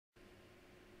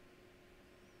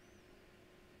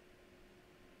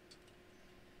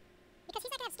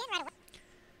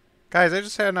Guys, I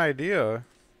just had an idea.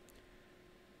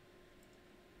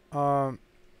 Um,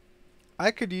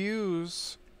 I could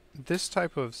use this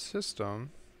type of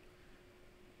system,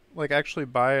 like actually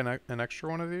buy an extra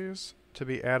one of these to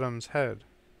be Adam's head.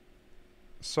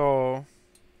 So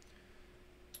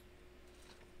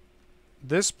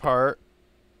this part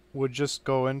would just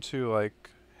go into like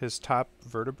his top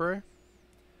vertebrae,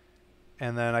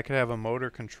 and then I could have a motor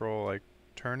control like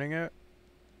turning it,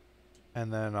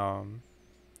 and then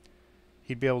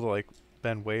he'd be able to like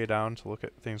bend way down to look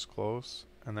at things close,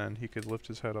 and then he could lift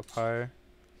his head up high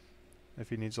if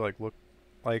he needs to like look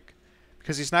like,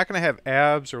 because he's not going to have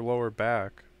abs or lower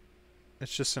back.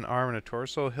 It's just an arm and a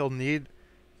torso. He'll need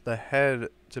the head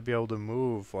to be able to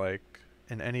move like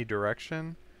in any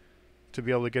direction to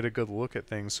be able to get a good look at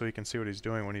things so he can see what he's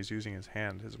doing when he's using his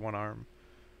hand, his one arm.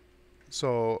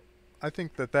 So I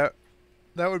think that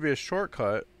would be a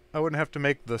shortcut. I wouldn't have to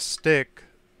make the stick,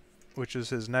 which is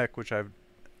his neck, which I've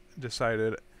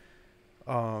decided.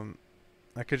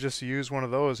 I could just use one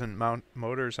of those and mount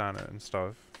motors on it and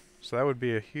stuff. So that would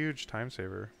be a huge time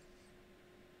saver.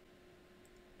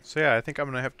 So yeah, I think I'm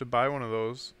gonna have to buy one of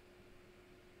those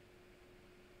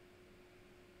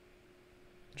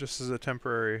just as a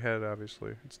temporary head.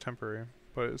 Obviously, it's temporary,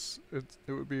 but it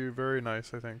would be very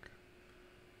nice. I think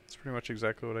it's pretty much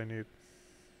exactly what I need.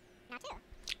 Not too.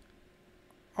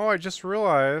 Oh, I just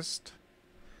realized.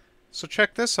 So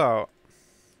check this out.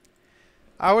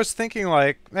 I was thinking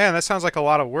like, man, that sounds like a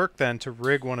lot of work then to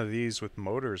rig one of these with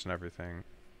motors and everything.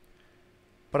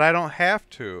 But I don't have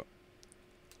to.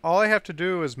 All I have to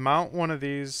do is mount one of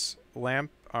these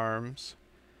lamp arms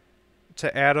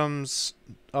to Adam's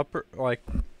upper, like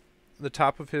the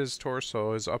top of his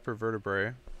torso, his upper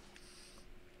vertebrae.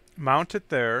 Mount it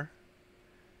there.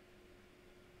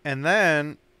 And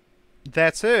then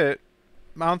that's it.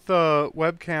 Mount the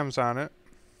webcams on it.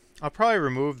 I'll probably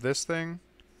remove this thing.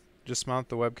 Just mount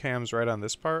the webcams right on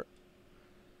this part.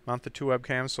 Mount the two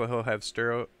webcams so he'll have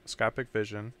stereoscopic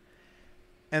vision.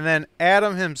 And then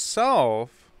Adam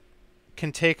himself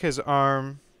can take his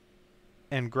arm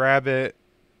and grab it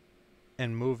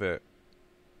and move it.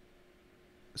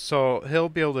 So he'll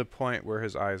be able to point where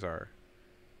his eyes are.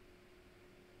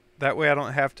 That way I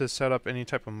don't have to set up any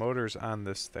type of motors on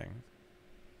this thing.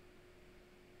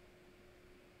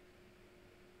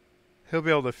 He'll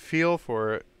be able to feel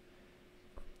for it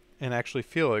and actually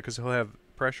feel it because he'll have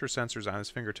pressure sensors on his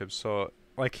fingertips. So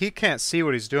like he can't see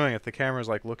what he's doing if the camera's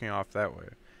like looking off that way.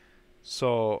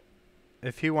 So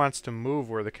if he wants to move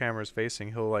where the camera's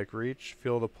facing, he'll like reach,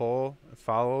 feel the pull,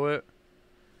 follow it.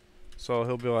 So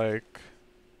he'll be like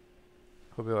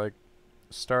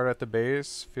start at the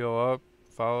base, feel up,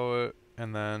 follow it,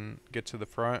 and then get to the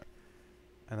front,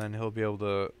 and then he'll be able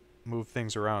to move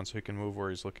things around so he can move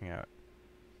where he's looking at.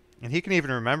 And he can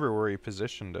even remember where he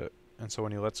positioned it. And so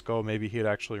when he lets go, maybe he'd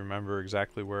actually remember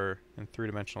exactly where in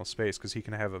three-dimensional space, because he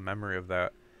can have a memory of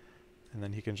that. And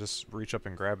then he can just reach up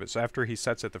and grab it. So after he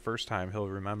sets it the first time, he'll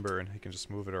remember and he can just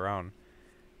move it around.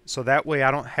 So that way I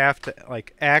don't have to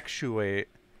like actuate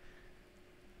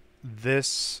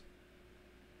this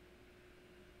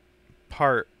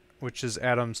part, which is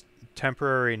Adam's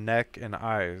temporary neck and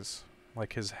eyes,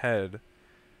 like his head.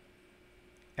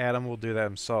 Adam will do that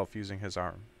himself using his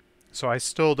arm. So I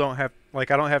still don't have,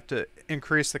 like, I don't have to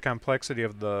increase the complexity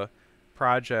of the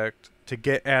project to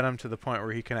get Adam to the point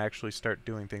where he can actually start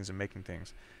doing things and making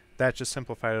things. That just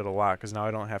simplified it a lot, because now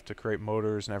I don't have to create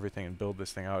motors and everything and build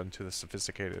this thing out into the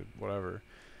sophisticated whatever.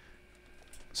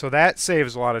 So that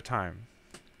saves a lot of time.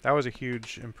 That was a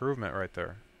huge improvement right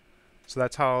there. So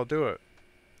that's how I'll do it.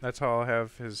 That's how I'll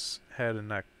have his head and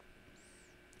neck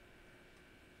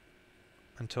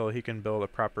until he can build a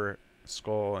proper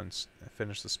skull and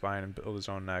finish the spine and build his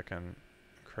own neck and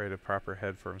create a proper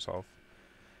head for himself.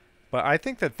 But I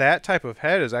think that that type of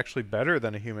head is actually better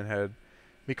than a human head,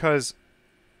 because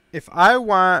if I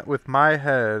want with my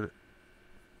head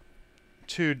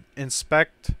to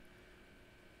inspect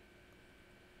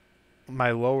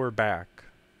my lower back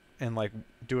and like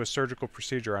do a surgical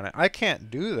procedure on it, I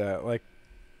can't do that. Like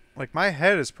my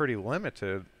head is pretty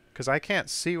limited because I can't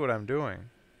see what I'm doing.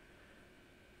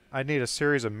 I need a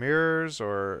series of mirrors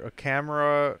or a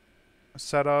camera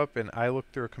set up, and I look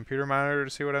through a computer monitor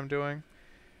to see what I'm doing.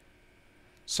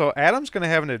 So Adam's going to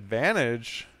have an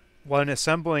advantage when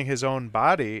assembling his own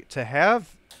body to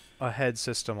have a head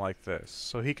system like this.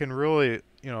 So he can really,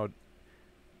 you know,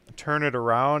 turn it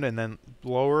around and then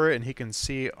lower it, and he can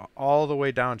see all the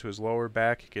way down to his lower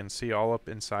back. He can see all up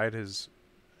inside his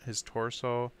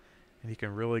torso, and he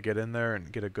can really get in there and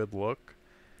get a good look.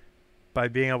 By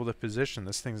being able to position,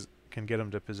 this thing can get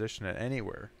him to position it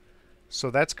anywhere. So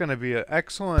that's going to be an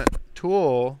excellent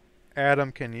tool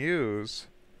Adam can use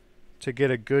to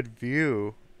get a good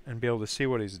view and be able to see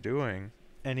what he's doing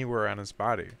anywhere on his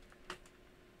body.